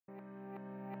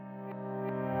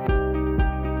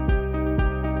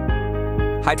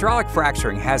Hydraulic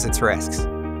fracturing has its risks,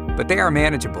 but they are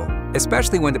manageable,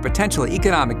 especially when the potential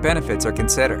economic benefits are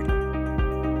considered.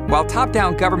 While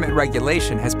top-down government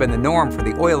regulation has been the norm for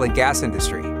the oil and gas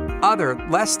industry, other,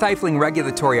 less stifling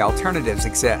regulatory alternatives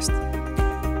exist.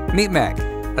 Meet Meg,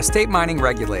 a state mining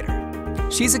regulator.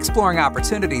 She's exploring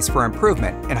opportunities for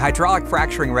improvement in hydraulic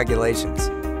fracturing regulations.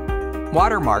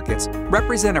 Water markets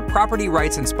represent a property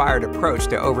rights-inspired approach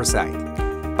to oversight.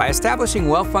 By establishing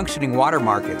well-functioning water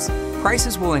markets,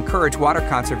 prices will encourage water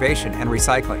conservation and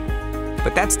recycling.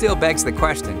 But that still begs the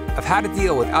question of how to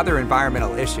deal with other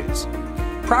environmental issues.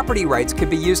 Property rights could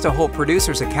be used to hold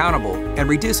producers accountable and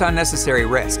reduce unnecessary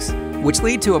risks, which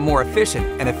lead to a more efficient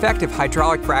and effective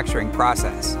hydraulic fracturing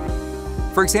process.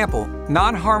 For example,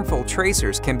 non-harmful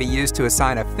tracers can be used to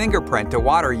assign a fingerprint to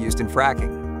water used in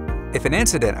fracking. If an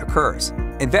incident occurs,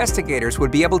 investigators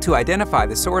would be able to identify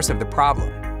the source of the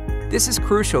problem. This is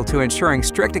crucial to ensuring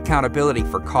strict accountability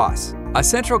for costs, a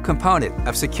central component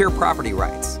of secure property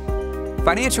rights.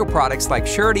 Financial products like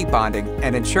surety bonding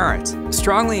and insurance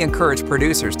strongly encourage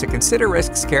producers to consider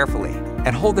risks carefully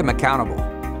and hold them accountable.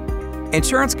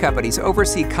 Insurance companies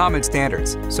oversee common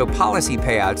standards, so policy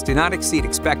payouts do not exceed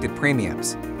expected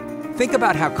premiums. Think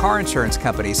about how car insurance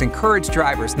companies encourage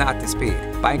drivers not to speed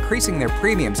by increasing their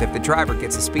premiums if the driver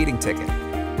gets a speeding ticket.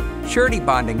 Surety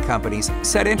bonding companies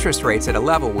set interest rates at a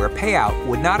level where payout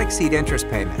would not exceed interest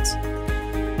payments.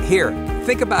 Here,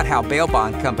 think about how bail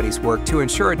bond companies work to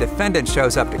ensure a defendant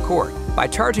shows up to court by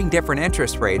charging different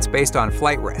interest rates based on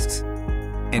flight risks.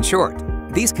 In short,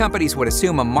 these companies would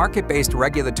assume a market-based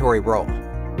regulatory role.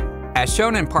 As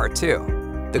shown in Part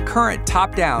 2, the current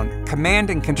top-down,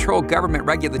 command-and-control government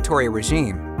regulatory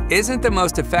regime isn't the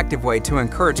most effective way to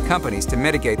encourage companies to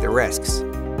mitigate the risks.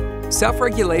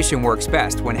 Self-regulation works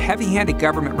best when heavy-handed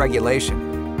government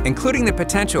regulation, including the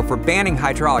potential for banning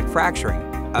hydraulic fracturing,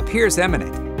 appears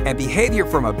imminent, and behavior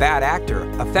from a bad actor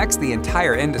affects the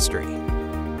entire industry.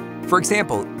 For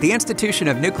example, the Institution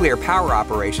of Nuclear Power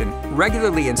Operation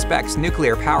regularly inspects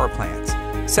nuclear power plants,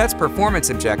 sets performance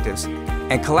objectives,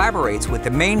 and collaborates with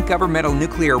the main governmental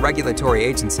nuclear regulatory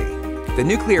agency, the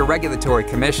Nuclear Regulatory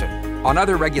Commission, on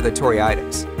other regulatory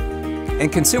items. In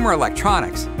consumer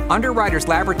electronics, Underwriters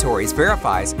Laboratories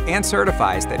verifies and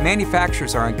certifies that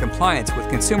manufacturers are in compliance with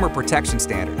consumer protection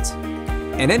standards.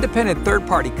 An independent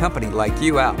third-party company like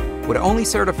UL would only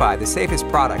certify the safest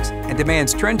products and demand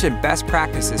stringent best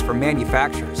practices from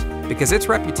manufacturers because its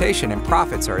reputation and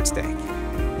profits are at stake.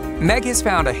 Meg has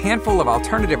found a handful of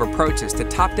alternative approaches to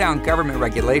top-down government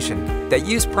regulation that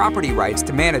use property rights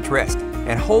to manage risk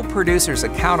and hold producers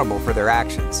accountable for their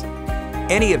actions.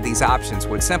 Any of these options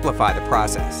would simplify the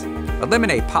process,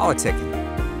 eliminate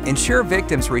politicking, ensure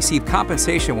victims receive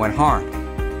compensation when harmed,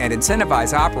 and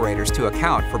incentivize operators to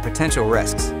account for potential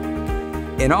risks.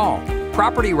 In all,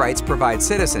 property rights provide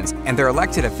citizens and their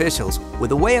elected officials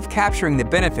with a way of capturing the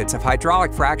benefits of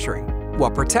hydraulic fracturing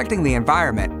while protecting the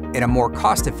environment in a more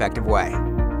cost-effective way.